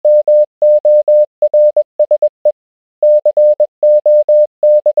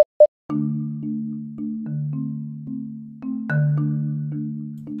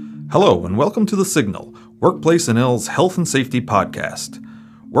Hello and welcome to The Signal, Workplace NL's Health and Safety Podcast.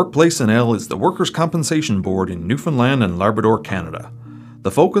 Workplace NL is the Workers' Compensation Board in Newfoundland and Labrador, Canada.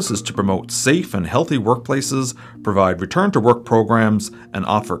 The focus is to promote safe and healthy workplaces, provide return-to-work programs, and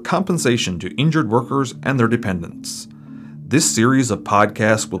offer compensation to injured workers and their dependents. This series of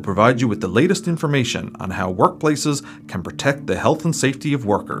podcasts will provide you with the latest information on how workplaces can protect the health and safety of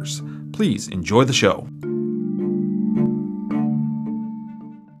workers. Please enjoy the show.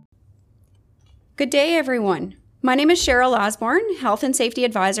 Good day, everyone. My name is Cheryl Osborne, Health and Safety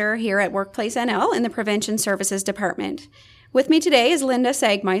Advisor here at Workplace NL in the Prevention Services Department. With me today is Linda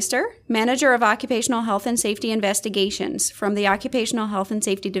Sagmeister, Manager of Occupational Health and Safety Investigations from the Occupational Health and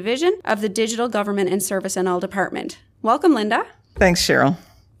Safety Division of the Digital Government and Service NL Department. Welcome, Linda. Thanks, Cheryl.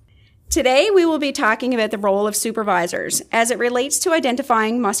 Today, we will be talking about the role of supervisors as it relates to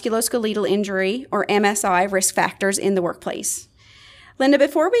identifying musculoskeletal injury, or MSI, risk factors in the workplace. Linda,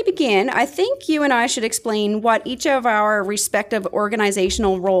 before we begin, I think you and I should explain what each of our respective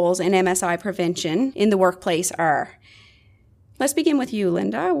organizational roles in MSI prevention in the workplace are. Let's begin with you,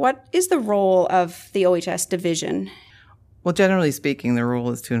 Linda. What is the role of the OHS division? Well, generally speaking, the role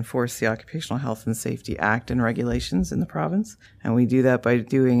is to enforce the Occupational Health and Safety Act and regulations in the province. And we do that by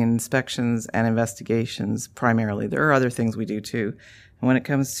doing inspections and investigations primarily. There are other things we do too. And when it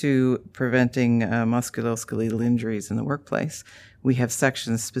comes to preventing musculoskeletal injuries in the workplace, we have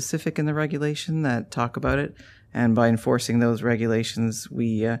sections specific in the regulation that talk about it. And by enforcing those regulations,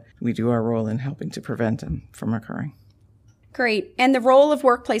 we do our role in helping to prevent them from occurring. Great. And the role of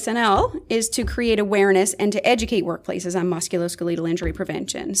Workplace NL is to create awareness and to educate workplaces on musculoskeletal injury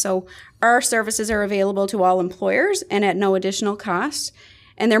prevention. So our services are available to all employers and at no additional cost,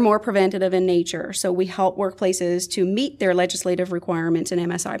 and they're more preventative in nature. So we help workplaces to meet their legislative requirements in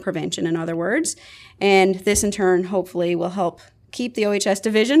MSI prevention, in other words. And this in turn hopefully will help keep the OHS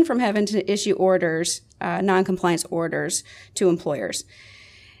division from having to issue orders, non-compliance orders to employers.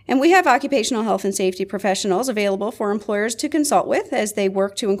 And we have occupational health and safety professionals available for employers to consult with as they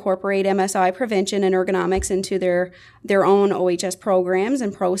work to incorporate MSI prevention and ergonomics into their own OHS programs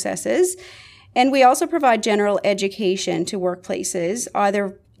and processes. And we also provide general education to workplaces,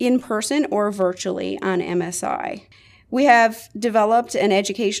 either in person or virtually, on MSI. We have developed an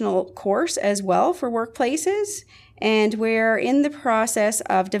educational course as well for workplaces, and we're in the process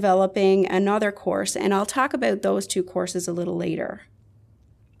of developing another course, and I'll talk about those two courses a little later.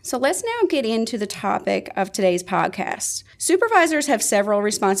 So let's now get into the topic of today's podcast. Supervisors have several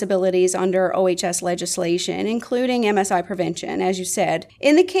responsibilities under OHS legislation, including MSI prevention, as you said.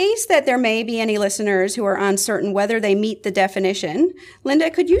 In the case that there may be any listeners who are uncertain whether they meet the definition,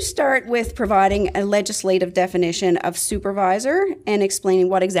 Linda, could you start with providing a legislative definition of supervisor and explaining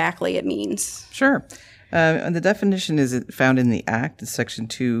what exactly it means? Sure. The definition is found in the Act, Section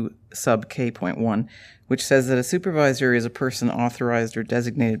 2, sub K.1, which says that a supervisor is a person authorized or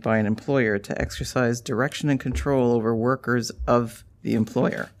designated by an employer to exercise direction and control over workers of the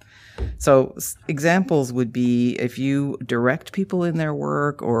employer. So examples would be if you direct people in their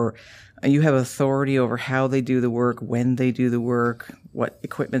work, or you have authority over how they do the work, when they do the work, what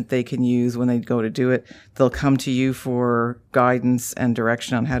equipment they can use when they go to do it. They'll come to you for guidance and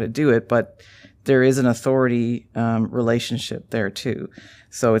direction on how to do it, but there is an authority relationship there too.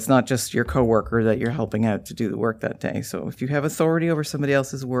 So it's not just your coworker that you're helping out to do the work that day. So if you have authority over somebody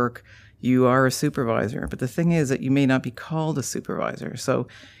else's work, you are a supervisor. But the thing is that you may not be called a supervisor. So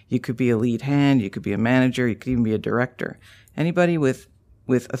you could be a lead hand, you could be a manager, you could even be a director. Anybody with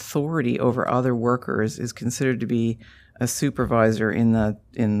authority over other workers is considered to be a supervisor in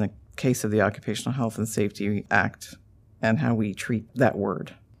the case of the Occupational Health and Safety Act and how we treat that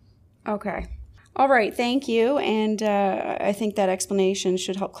word. Okay. All right, thank you. And I think that explanation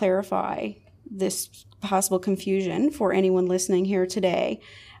should help clarify this possible confusion for anyone listening here today.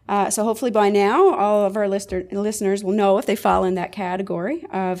 So hopefully by now, all of our listeners will know if they fall in that category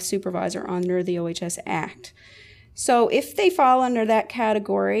of supervisor under the OHS Act. So if they fall under that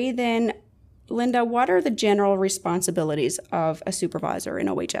category, then Linda, what are the general responsibilities of a supervisor in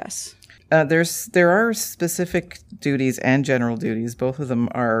OHS? There are specific duties and general duties. Both of them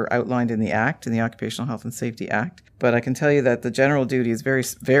are outlined in the Act, in the Occupational Health and Safety Act. But I can tell you that the general duty is very,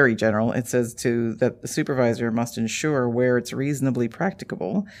 very general. It says that the supervisor must ensure, where it's reasonably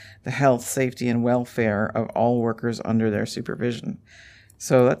practicable, the health, safety, and welfare of all workers under their supervision.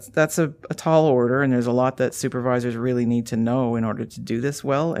 So that's a tall order, and there's a lot that supervisors really need to know in order to do this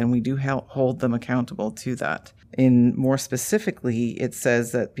well, and we do hold them accountable to that. In more specifically, it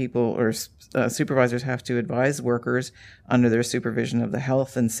says that supervisors have to advise workers under their supervision of the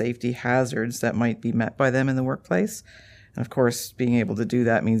health and safety hazards that might be met by them in the workplace, And of course, being able to do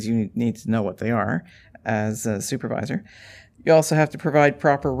that means you need to know what they are as a supervisor. You also have to provide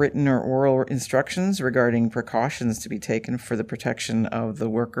proper written or oral instructions regarding precautions to be taken for the protection of the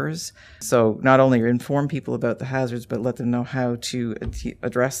workers. So not only inform people about the hazards, but let them know how to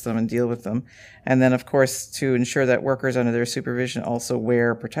address them and deal with them. And then, of course, to ensure that workers under their supervision also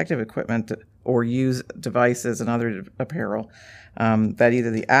wear protective equipment or use devices and other apparel that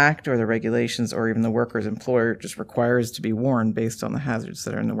either the Act or the regulations or even the worker's employer just requires to be worn based on the hazards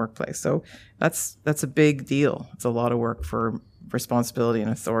that are in the workplace. So that's a big deal. It's a lot of work for responsibility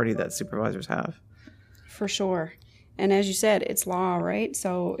and authority that supervisors have. For sure. And as you said, it's law, right?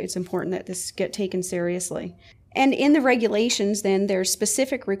 So it's important that this get taken seriously. And in the regulations, then, there's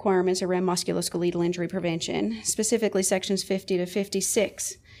specific requirements around musculoskeletal injury prevention, specifically sections 50 to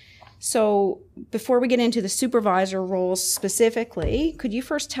 56. So before we get into the supervisor roles specifically, could you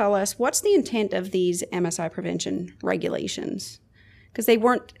first tell us what's the intent of these MSI prevention regulations? Because they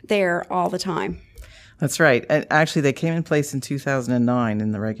weren't there all the time. That's right. And actually, they came in place in 2009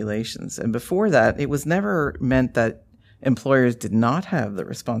 in the regulations. And before that, it was never meant that employers did not have the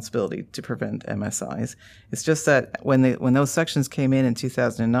responsibility to prevent MSIs. It's just that when those sections came in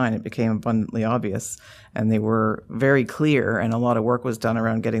 2009, it became abundantly obvious, and they were very clear, and a lot of work was done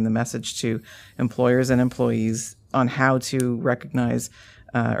around getting the message to employers and employees on how to recognize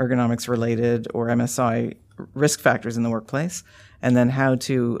ergonomics-related or MSI risk factors in the workplace, and then how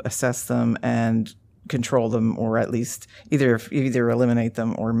to assess them and control them, or at least either eliminate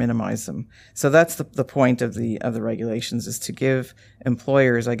them or minimize them. So that's the point of the regulations, is to give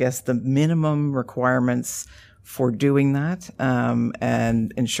employers, I guess, the minimum requirements for doing that,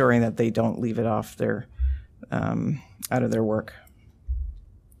 and ensuring that they don't leave it off their out of their work.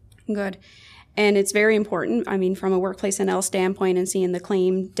 Good. And it's very important, I mean, from a Workplace NL standpoint and seeing the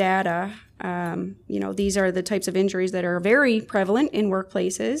claim data, these are the types of injuries that are very prevalent in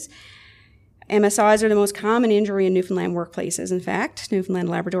workplaces. MSIs are the most common injury in Newfoundland workplaces, in fact, Newfoundland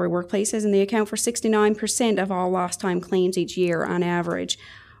Labrador workplaces, and they account for 69% of all lost time claims each year on average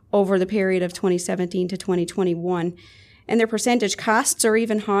over the period of 2017 to 2021. And their percentage costs are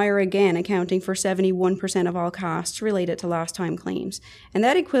even higher again, accounting for 71% of all costs related to lost time claims. And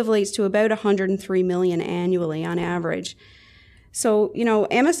that equates to about $103 million annually on average. So,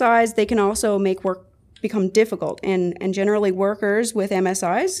 MSIs, they can also make work become difficult, and generally workers with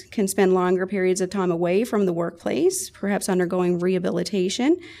MSIs can spend longer periods of time away from the workplace, perhaps undergoing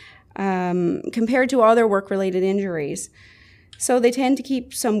rehabilitation, compared to other work-related injuries. So they tend to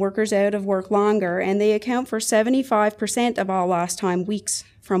keep some workers out of work longer, and they account for 75% of all lost time weeks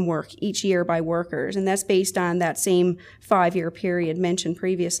from work each year by workers, and that's based on that same 5-year period mentioned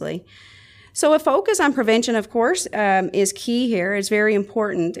previously. So a focus on prevention, of course, is key here. It's very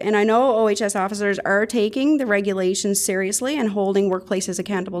important. And I know OHS officers are taking the regulations seriously and holding workplaces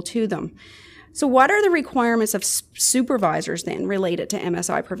accountable to them. So what are the requirements of supervisors then related to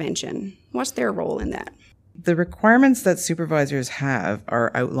MSI prevention? What's their role in that? The requirements that supervisors have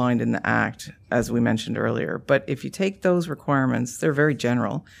are outlined in the Act, as we mentioned earlier. But if you take those requirements, they're very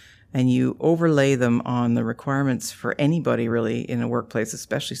general, and you overlay them on the requirements for anybody really in a workplace,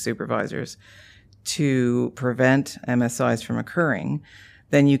 especially supervisors, to prevent MSIs from occurring,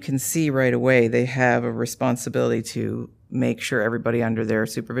 then you can see right away they have a responsibility to make sure everybody under their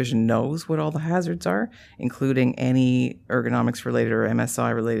supervision knows what all the hazards are, including any ergonomics related or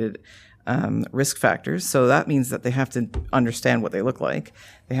MSI related risk factors. So that means that they have to understand what they look like.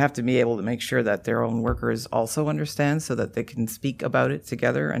 They have to be able to make sure that their own workers also understand so that they can speak about it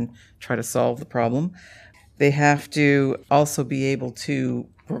together and try to solve the problem. They have to also be able to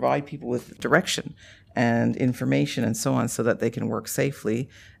provide people with direction and information and so on so that they can work safely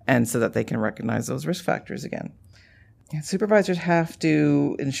and so that they can recognize those risk factors again. And supervisors have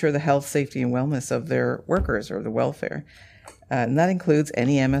to ensure the health, safety, and wellness of their workers, or the welfare. And that includes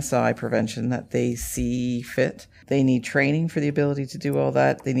any MSI prevention that they see fit. They need training for the ability to do all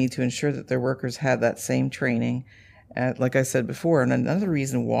that. They need to ensure that their workers have that same training. Like I said before, and another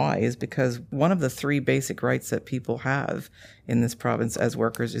reason why is because one of the 3 basic rights that people have in this province as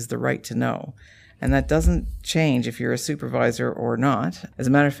workers is the right to know. And that doesn't change if you're a supervisor or not. As a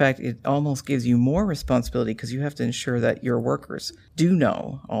matter of fact, it almost gives you more responsibility because you have to ensure that your workers do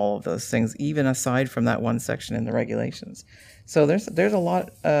know all of those things, even aside from that one section in the regulations. So there's a lot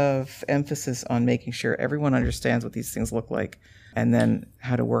of emphasis on making sure everyone understands what these things look like and then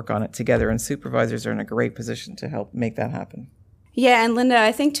how to work on it together. And supervisors are in a great position to help make that happen. Yeah, and Linda,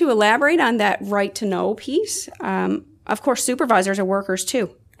 I think to elaborate on that right to know piece, of course, supervisors are workers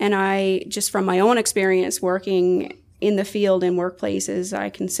too. And I, just from my own experience working in the field in workplaces, I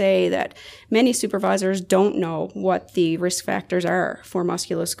can say that many supervisors don't know what the risk factors are for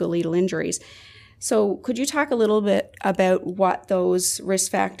musculoskeletal injuries. So could you talk a little bit about what those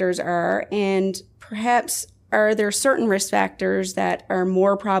risk factors are, and perhaps are there certain risk factors that are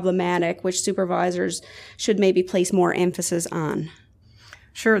more problematic, which supervisors should maybe place more emphasis on?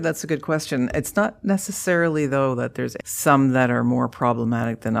 Sure, that's a good question. It's not necessarily, though, that there's some that are more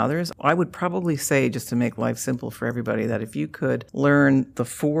problematic than others. I would probably say, just to make life simple for everybody, that if you could learn the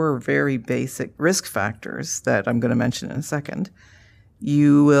 4 very basic risk factors that I'm going to mention in a second,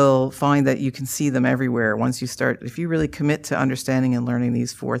 you will find that you can see them everywhere. Once you start, if you really commit to understanding and learning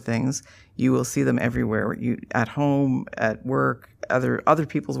these 4 things, you will see them everywhere. You at home, at work, other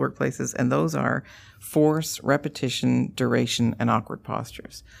people's workplaces, and those are force, repetition, duration, and awkward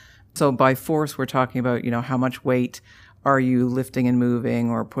postures. So by force, we're talking about, how much weight are you lifting and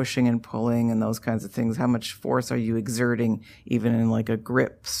moving, or pushing and pulling, and those kinds of things. How much force are you exerting, even in like a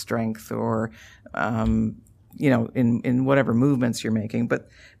grip strength, or in whatever movements you're making. But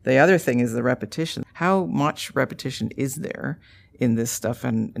the other thing is the repetition. How much repetition is there in this stuff?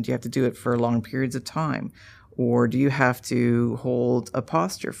 And do you have to do it for long periods of time? Or do you have to hold a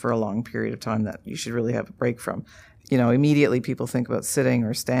posture for a long period of time that you should really have a break from? Immediately people think about sitting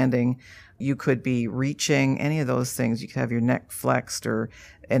or standing. You could be reaching, any of those things. You could have your neck flexed,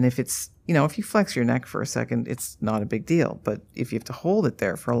 and if it's, if you flex your neck for a second, it's not a big deal. But if you have to hold it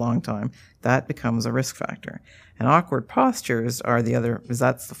there for a long time, that becomes a risk factor. And awkward postures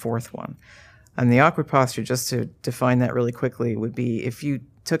that's the 4th one. And the awkward posture, just to define that really quickly, would be if you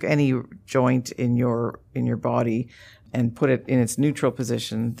took any joint in your body and put it in its neutral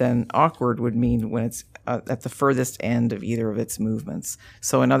position, then awkward would mean when it's at the furthest end of either of its movements.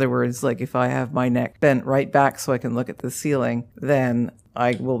 So in other words, like if I have my neck bent right back so I can look at the ceiling, then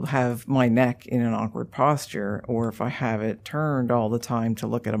I will have my neck in an awkward posture, or if I have it turned all the time to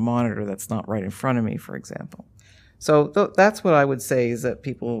look at a monitor that's not right in front of me, for example. So that's what I would say is that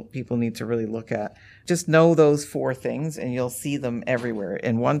people need to really look at. Just know those 4 things and you'll see them everywhere.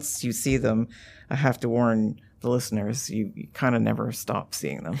 And once you see them, I have to warn the listeners, you kind of never stop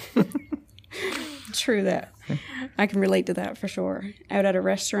seeing them. True that. I can relate to that for sure. Out at a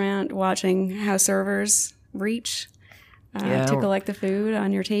restaurant, watching how servers reach to collect the food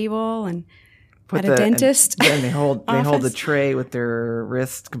on your table, and at a dentist. And then they hold the tray with their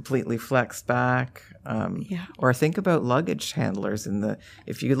wrist completely flexed back. Or think about luggage handlers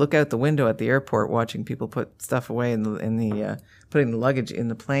if you look out the window at the airport watching people put stuff away putting the luggage in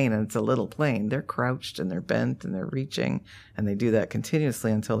the plane, and it's a little plane, they're crouched and they're bent and they're reaching, and they do that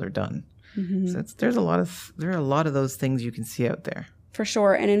continuously until they're done. Mm-hmm. So there are a lot of those things you can see out there. For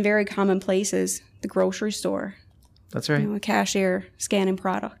sure. And in very common places, the grocery store. That's right. A cashier scanning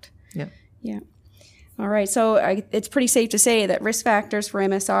product. Yeah. Yeah. All right. So it's pretty safe to say that risk factors for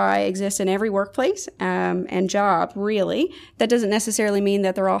MSI exist in every workplace and job, really. That doesn't necessarily mean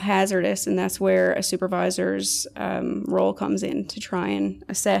that they're all hazardous, and that's where a supervisor's role comes in, to try and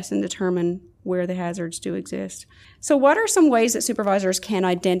assess and determine where the hazards do exist. So what are some ways that supervisors can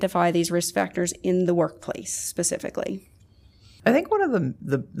identify these risk factors in the workplace specifically? I think one of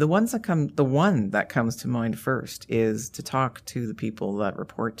the one that comes to mind first is to talk to the people that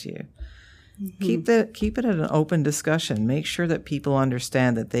report to you. Mm-hmm. Keep it an open discussion. Make sure that people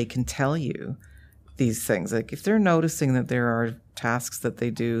understand that they can tell you these things. Like if they're noticing that there are tasks that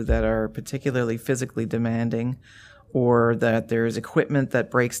they do that are particularly physically demanding, or that there's equipment that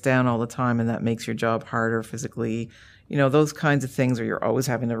breaks down all the time and that makes your job harder physically, those kinds of things, or you're always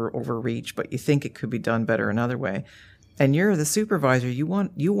having to overreach, but you think it could be done better another way. And you're the supervisor, you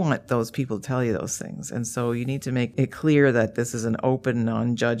want those people to tell you those things. And so you need to make it clear that this is an open,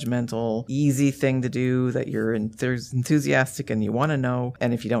 non-judgmental, easy thing to do, that you're enthusiastic and you want to know.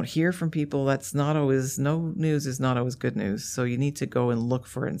 And if you don't hear from people, no news is not always good news. So you need to go and look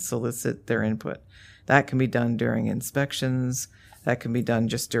for it and solicit their input. That can be done during inspections. That can be done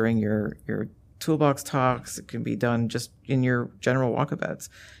just during your toolbox talks. It can be done just in your general walkabouts.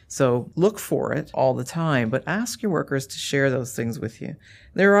 So look for it all the time, but ask your workers to share those things with you.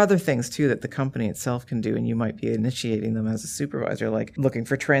 There are other things too that the company itself can do, and you might be initiating them as a supervisor, like looking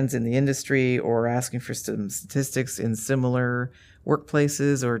for trends in the industry or asking for some statistics in similar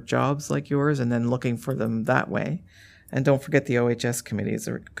workplaces or jobs like yours, and then looking for them that way. And don't forget the OHS committee is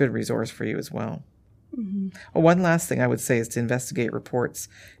a good resource for you as well. Mm-hmm. One last thing I would say is to investigate reports.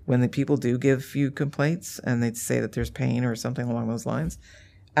 When the people do give you complaints and they say that there's pain or something along those lines,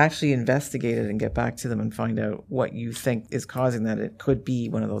 actually investigate it and get back to them and find out what you think is causing that. It could be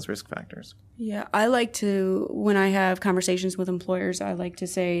one of those risk factors. Yeah, I like to, when I have conversations with employers, I like to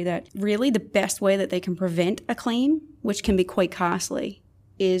say that really the best way that they can prevent a claim, which can be quite costly,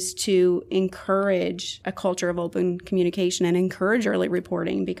 is to encourage a culture of open communication and encourage early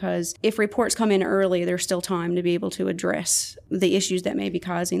reporting, because if reports come in early, there's still time to be able to address the issues that may be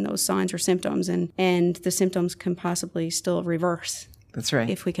causing those signs or symptoms, and the symptoms can possibly still reverse. That's right.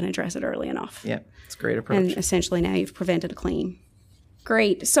 If we can address it early enough. Yeah, it's a great approach. And essentially now you've prevented a claim.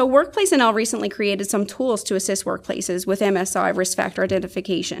 Great. So Workplace NL recently created some tools to assist workplaces with MSI risk factor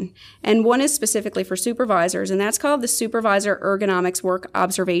identification. And one is specifically for supervisors, and that's called the Supervisor Ergonomics Work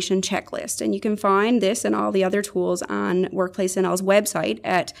Observation Checklist. And you can find this and all the other tools on Workplace NL's website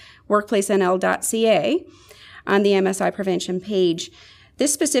at workplacenl.ca on the MSI prevention page.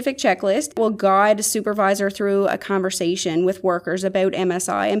 This specific checklist will guide a supervisor through a conversation with workers about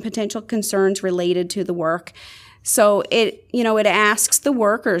MSI and potential concerns related to the work. So it asks the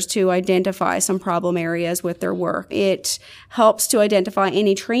workers to identify some problem areas with their work. It helps to identify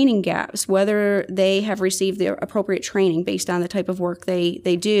any training gaps, whether they have received the appropriate training based on the type of work they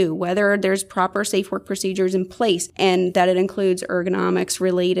do, whether there's proper safe work procedures in place, and that it includes ergonomics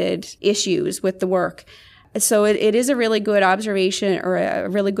related issues with the work. So it is a really good observation, or a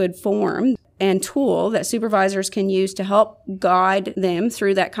really good form and tool that supervisors can use to help guide them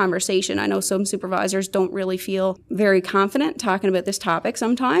through that conversation. I know some supervisors don't really feel very confident talking about this topic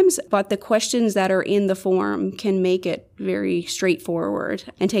sometimes, but the questions that are in the form can make it very straightforward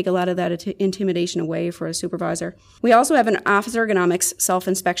and take a lot of that intimidation away for a supervisor. We also have an office ergonomics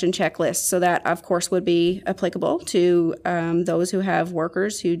self-inspection checklist, so that, of course, would be applicable to those who have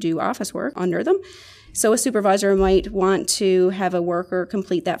workers who do office work under them. So a supervisor might want to have a worker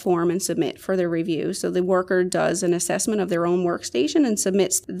complete that form and submit for their review. So the worker does an assessment of their own workstation and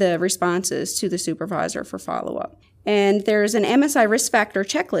submits the responses to the supervisor for follow-up. And there's an MSI risk factor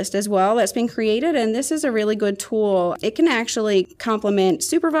checklist as well that's been created, and this is a really good tool. It can actually complement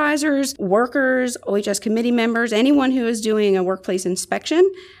supervisors, workers, OHS committee members, anyone who is doing a workplace inspection.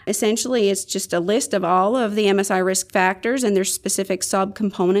 Essentially, it's just a list of all of the MSI risk factors, and there's specific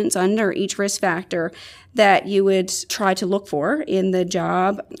subcomponents under each risk factor that you would try to look for in the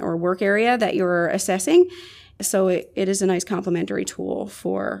job or work area that you're assessing. So it is a nice complementary tool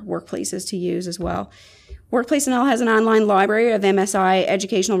for workplaces to use as well. Workplace NL has an online library of MSI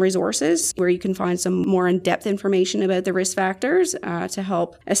educational resources where you can find some more in-depth information about the risk factors to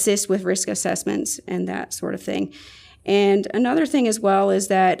help assist with risk assessments and that sort of thing. And another thing as well is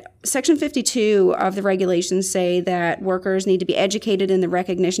that Section 52 of the regulations say that workers need to be educated in the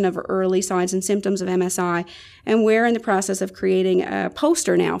recognition of early signs and symptoms of MSI, and we're in the process of creating a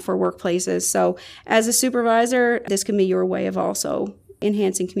poster now for workplaces. So as a supervisor, this can be your way of also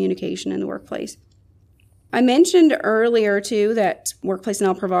enhancing communication in the workplace. I mentioned earlier, too, that Workplace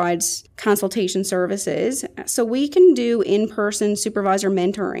NL provides consultation services, so we can do in-person supervisor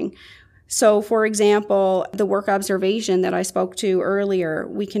mentoring. So, for example, the work observation that I spoke to earlier,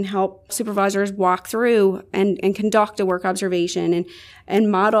 we can help supervisors walk through and conduct a work observation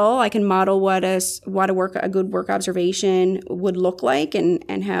and model. I can model what a good work observation would look like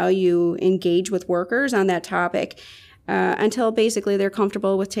and how you engage with workers on that topic. Until basically they're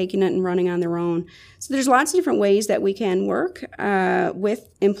comfortable with taking it and running on their own. So there's lots of different ways that we can work with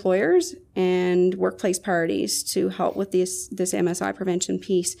employers and workplace parties to help with this MSI prevention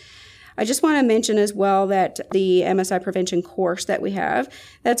piece. I just want to mention as well that the MSI prevention course that we have,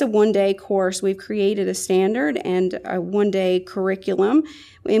 that's a one-day course. We've created a standard and a one-day curriculum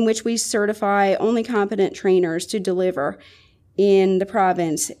in which we certify only competent trainers to deliver in the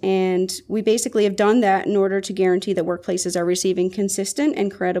province, and we basically have done that in order to guarantee that workplaces are receiving consistent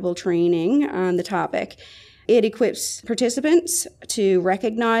and credible training on the topic. It equips participants to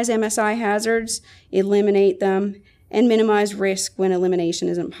recognize MSI hazards, eliminate them, and minimize risk when elimination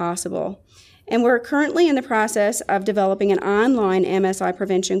isn't possible. And we're currently in the process of developing an online MSI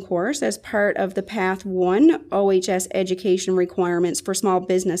prevention course as part of the Path 1 OHS education requirements for small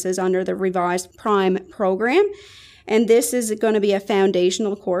businesses under the revised PRIME program. And this is going to be a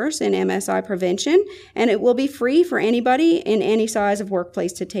foundational course in MSI prevention, and it will be free for anybody in any size of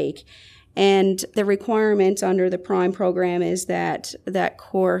workplace to take. And the requirement under the PRIME program is that that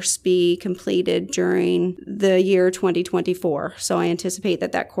course be completed during the year 2024. So I anticipate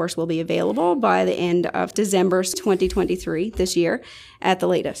that course will be available by the end of December 2023, this year, at the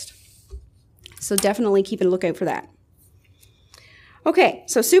latest. So definitely keep a lookout for that. Okay,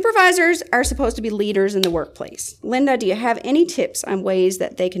 so supervisors are supposed to be leaders in the workplace. Linda, do you have any tips on ways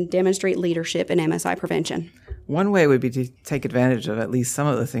that they can demonstrate leadership in MSI prevention? One way would be to take advantage of at least some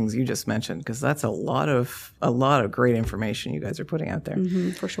of the things you just mentioned, because that's a lot of great information you guys are putting out there.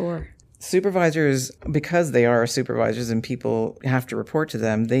 For sure. Supervisors, because they are supervisors and people have to report to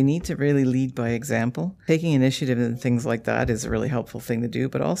them, they need to really lead by example. Taking initiative and things like that is a really helpful thing to do,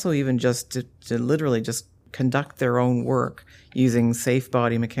 but also even just to literally just conduct their own work using safe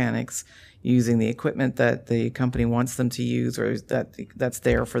body mechanics, using the equipment that the company wants them to use or that's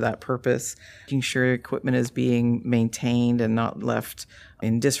there for that purpose, making sure equipment is being maintained and not left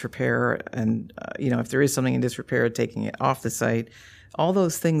in disrepair, and if there is something in disrepair, taking it off the site. All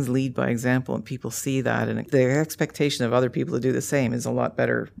those things lead by example, and people see that, and the expectation of other people to do the same is a lot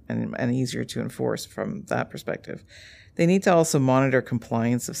better and easier to enforce from that perspective. They need to also monitor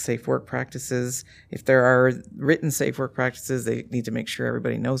compliance of safe work practices. If there are written safe work practices, they need to make sure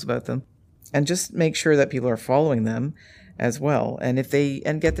everybody knows about them, and just make sure that people are following them as well. And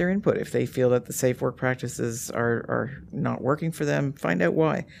get their input. If they feel that the safe work practices are not working for them, find out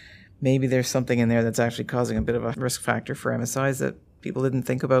why. Maybe there's something in there that's actually causing a bit of a risk factor for MSIs that people didn't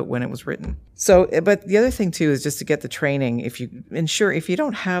think about when it was written. So, but the other thing too is just to get the training. If you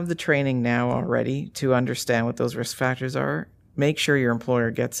don't have the training now already to understand what those risk factors are, make sure your employer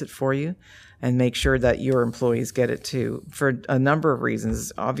gets it for you, and make sure that your employees get it too, for a number of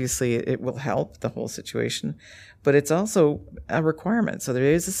reasons. Obviously, it will help the whole situation, but it's also a requirement. So there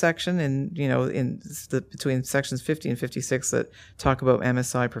is a section between sections 50 and 56 that talk about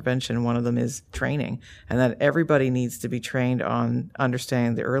MSI prevention. One of them is training, and that everybody needs to be trained on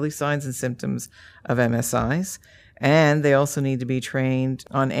understanding the early signs and symptoms of MSIs. And they also need to be trained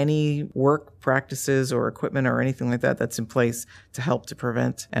on any work practices or equipment or anything like that that's in place to help to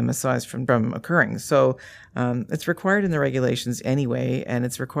prevent MSIs from occurring. So it's required in the regulations anyway, and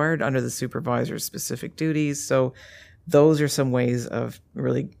it's required under the supervisor's specific duties. So those are some ways of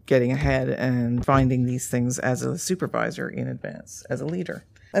really getting ahead and finding these things as a supervisor in advance, as a leader.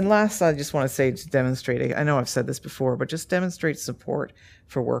 And last, I just want to say, to demonstrate, I know I've said this before, but just demonstrate support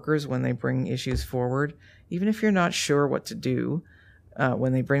for workers when they bring issues forward. Even if you're not sure what to do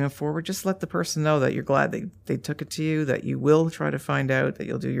when they bring them forward, just let the person know that you're glad they took it to you, that you will try to find out, that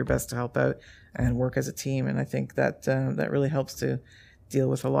you'll do your best to help out and work as a team. And I think that that really helps to deal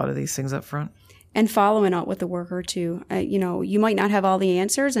with a lot of these things up front. And following up with the worker too. You might not have all the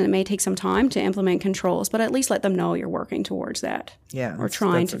answers, and it may take some time to implement controls, but at least let them know you're working towards that. Yeah. Or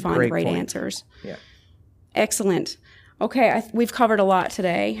trying to find the right answers. Yeah. Excellent. Okay, we've covered a lot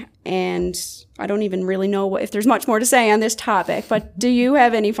today, and I don't even really know if there's much more to say on this topic, but do you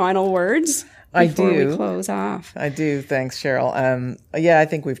have any final words before we close off? I do. Thanks, Cheryl. I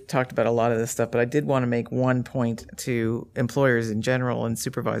think we've talked about a lot of this stuff, but I did want to make one point to employers in general and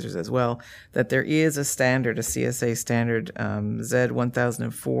supervisors as well, that there is a standard, a CSA standard, Z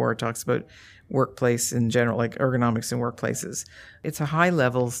 1004, talks about workplace in general, like ergonomics in workplaces. It's a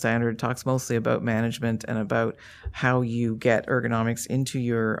high-level standard, talks mostly about management and about how you get ergonomics into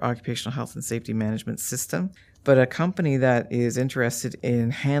your occupational health and safety management system. But a company that is interested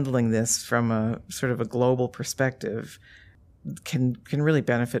in handling this from a sort of a global perspective can really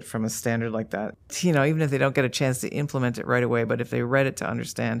benefit from a standard like that. Even if they don't get a chance to implement it right away, but if they read it to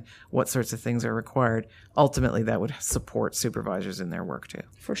understand what sorts of things are required, ultimately that would support supervisors in their work too.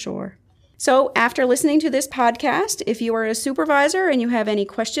 For sure. So after listening to this podcast, if you are a supervisor and you have any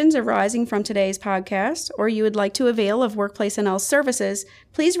questions arising from today's podcast, or you would like to avail of Workplace NL's services,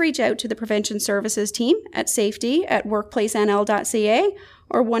 please reach out to the Prevention Services team at safety@workplacenl.ca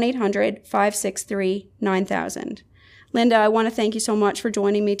or 1-800-563-9000. Linda, I want to thank you so much for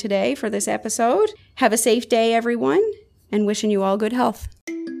joining me today for this episode. Have a safe day, everyone, and wishing you all good health.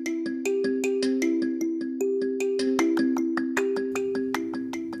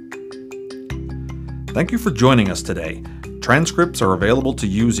 Thank you for joining us today. Transcripts are available to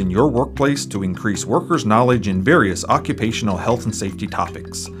use in your workplace to increase workers' knowledge in various occupational health and safety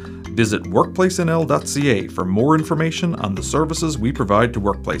topics. Visit workplacenl.ca for more information on the services we provide to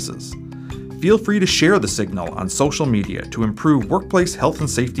workplaces. Feel free to share the signal on social media to improve workplace health and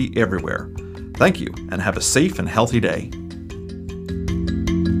safety everywhere. Thank you, and have a safe and healthy day.